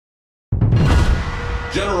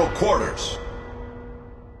General Quarters.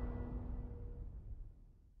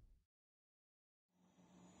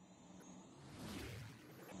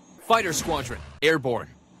 Fighter Squadron, airborne.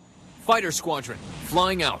 Fighter Squadron,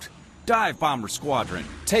 flying out. Dive Bomber Squadron.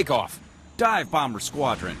 Takeoff. Dive Bomber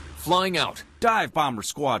Squadron. Flying out. Dive Bomber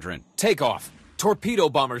Squadron. Takeoff. Torpedo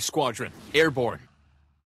Bomber Squadron, airborne.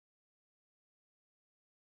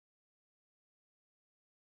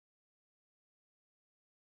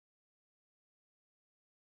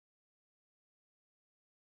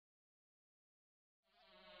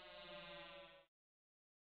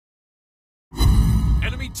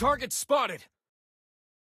 Enemy target spotted.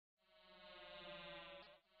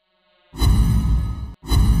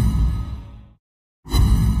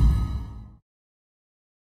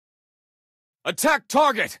 Attack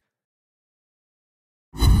target!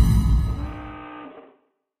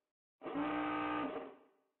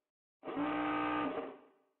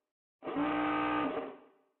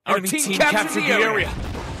 Our team captured the area.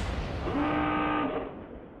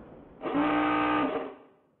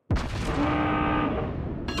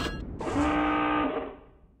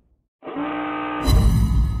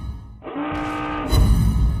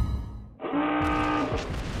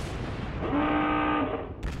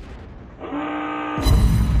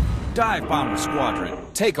 Dive Bomber Squadron.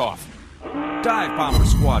 Takeoff. Dive Bomber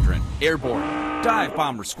Squadron. Airborne. Dive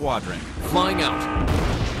Bomber Squadron. Flying out.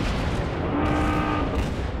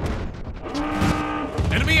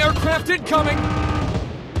 Enemy aircraft incoming!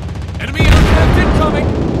 Enemy aircraft incoming!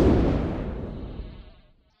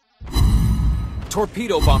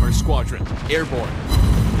 Torpedo Bomber Squadron, airborne.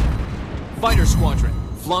 Fighter Squadron,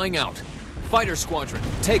 flying out. Fighter Squadron,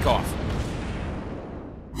 takeoff.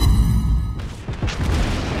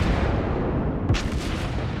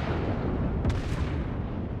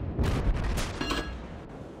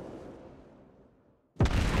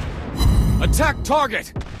 Attack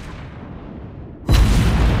target!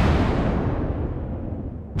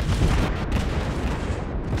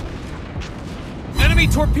 Enemy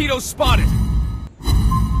torpedoes spotted!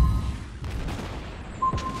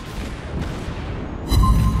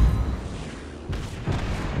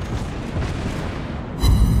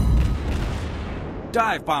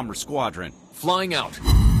 Dive Bomber Squadron. Flying out.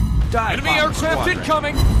 Dive Enemy Bomber aircraft Squadron.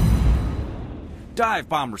 incoming! Dive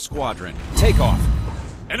Bomber Squadron. Takeoff.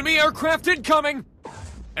 Enemy aircraft incoming!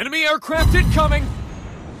 Enemy aircraft incoming!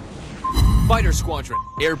 Fighter Squadron,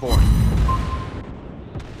 airborne.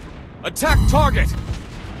 Attack target!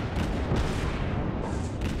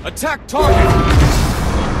 Attack target!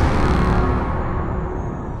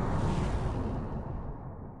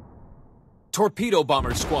 Torpedo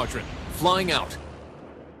Bomber Squadron, flying out.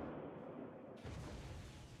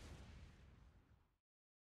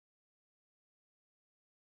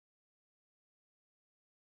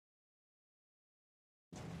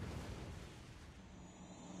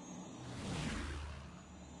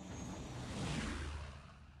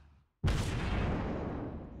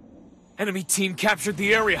 Enemy team captured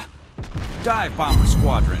the area. Dive Bomber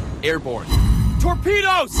Squadron. Airborne.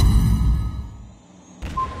 Torpedoes!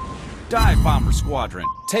 Dive Bomber Squadron.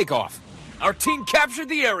 Takeoff. Our team captured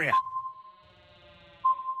the area.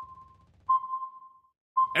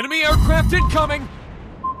 Enemy aircraft incoming!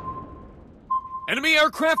 Enemy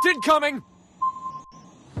aircraft incoming!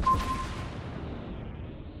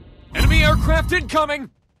 Enemy aircraft incoming!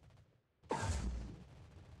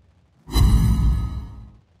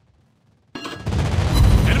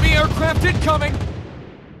 Enemy aircraft incoming!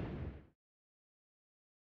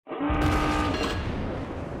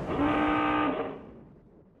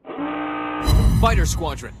 Fighter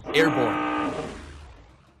Squadron, airborne.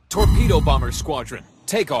 Torpedo Bomber Squadron,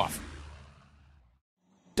 takeoff.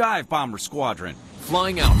 Dive Bomber Squadron.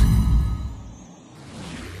 Flying out.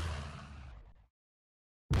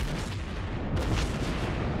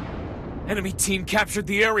 Enemy team captured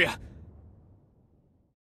the area.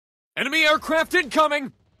 Enemy aircraft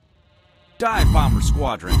incoming! Dive Bomber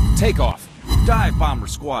Squadron. Takeoff. Dive Bomber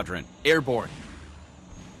Squadron. Airborne.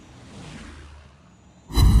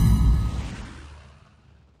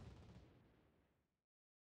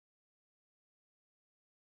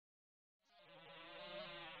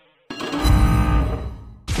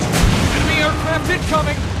 Enemy aircraft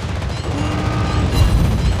incoming!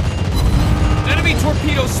 Enemy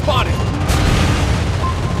torpedoes spotted!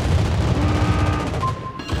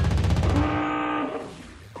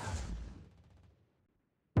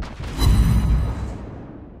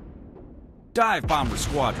 Dive Bomber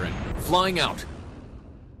Squadron. Flying out.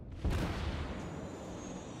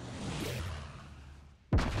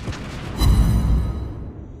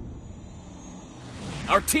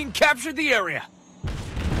 Our team captured the area.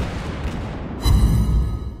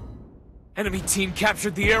 Enemy team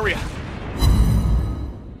captured the area.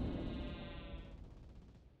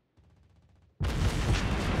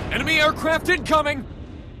 Enemy aircraft incoming!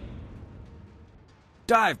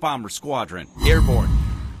 Dive Bomber Squadron. Airborne.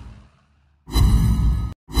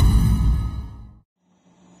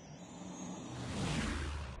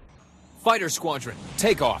 Fighter Squadron,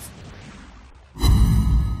 take off.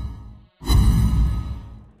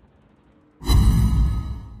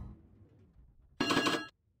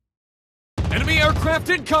 Enemy aircraft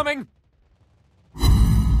incoming!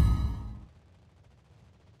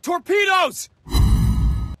 Torpedoes!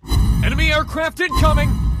 Enemy aircraft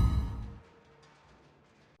incoming!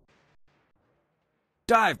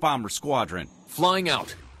 Dive Bomber Squadron. Flying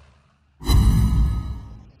out.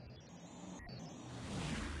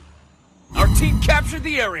 Our team captured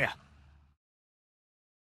the area.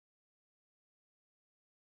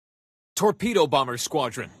 Torpedo Bomber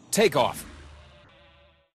Squadron, take off.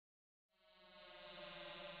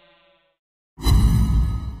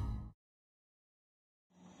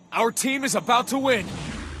 Our team is about to win.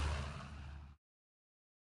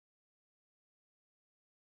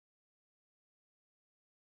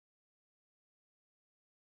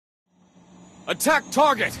 Attack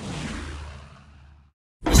target!